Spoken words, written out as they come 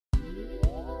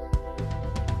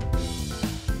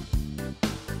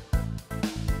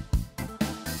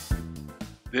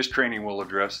This training will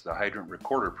address the hydrant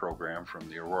recorder program from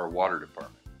the Aurora Water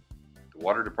Department. The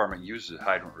Water Department uses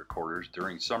hydrant recorders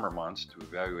during summer months to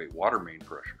evaluate water main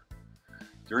pressure.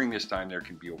 During this time, there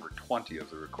can be over 20 of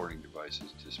the recording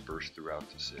devices dispersed throughout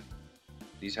the city.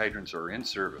 These hydrants are in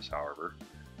service, however.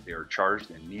 They are charged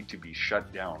and need to be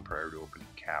shut down prior to opening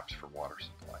caps for water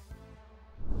supply.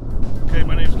 Okay,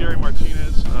 my name is Gary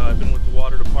Martinez. I've been with the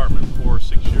Water Department for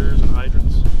 6 years in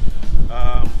hydrants.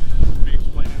 I'll be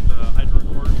explaining the hydrant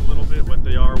recorders a little bit, what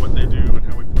they are, what they do, and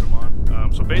how we put them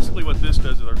on. So basically what this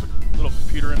does is there's a little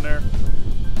computer in there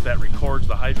that records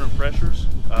the hydrant pressures,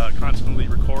 constantly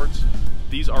records.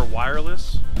 These are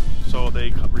wireless, so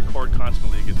they record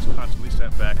constantly. It gets constantly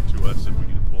sent back to us if we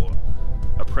need to pull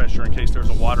a pressure. In case there's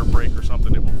a water break or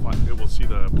something, it will see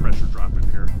the pressure drop in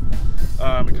here.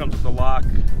 It comes with a lock,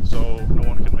 so no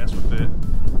one can mess with it.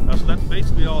 So that's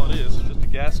basically all it is. It's just a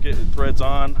gasket. It threads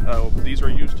on. These are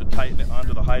used to tighten it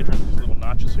onto the hydrant, these little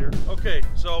notches here. Okay,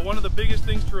 so one of the biggest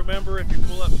things to remember if you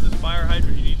pull up this fire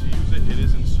hydrant, you need to use it. It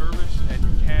is in service and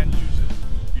you can use it.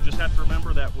 You just have to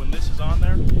remember that when this is on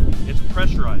there, it's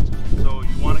pressurized. So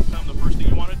you want to come, the first thing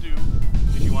you want to do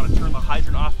is you want to turn the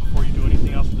hydrant off before you do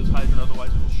anything else with this hydrant, otherwise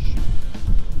it will shoot.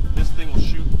 This thing will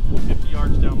shoot 50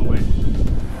 yards down the way.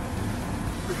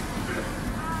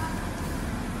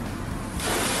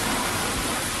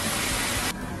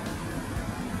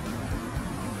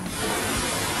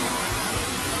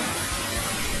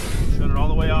 Shut it all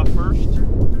the way off first.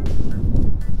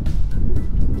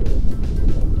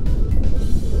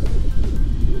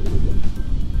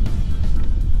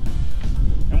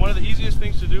 One of the easiest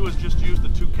things to do is just use the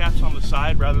two caps on the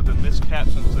side rather than this cap,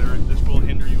 since this will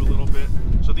hinder you a little bit.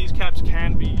 So these caps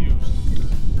can be used.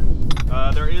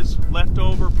 There is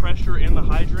leftover pressure in the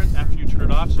hydrant after you turn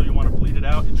it off, so you want to bleed it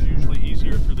out. It's usually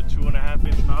easier through the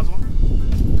 2.5-inch nozzle.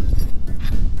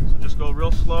 So just go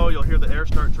real slow, you'll hear the air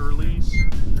start to release.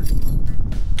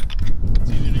 It's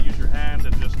easy to use your hand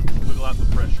and just wiggle out the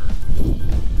pressure.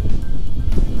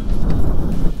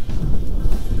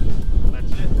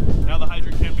 Now the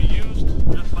hydrant can be used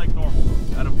just like normal,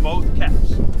 out of both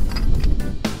caps.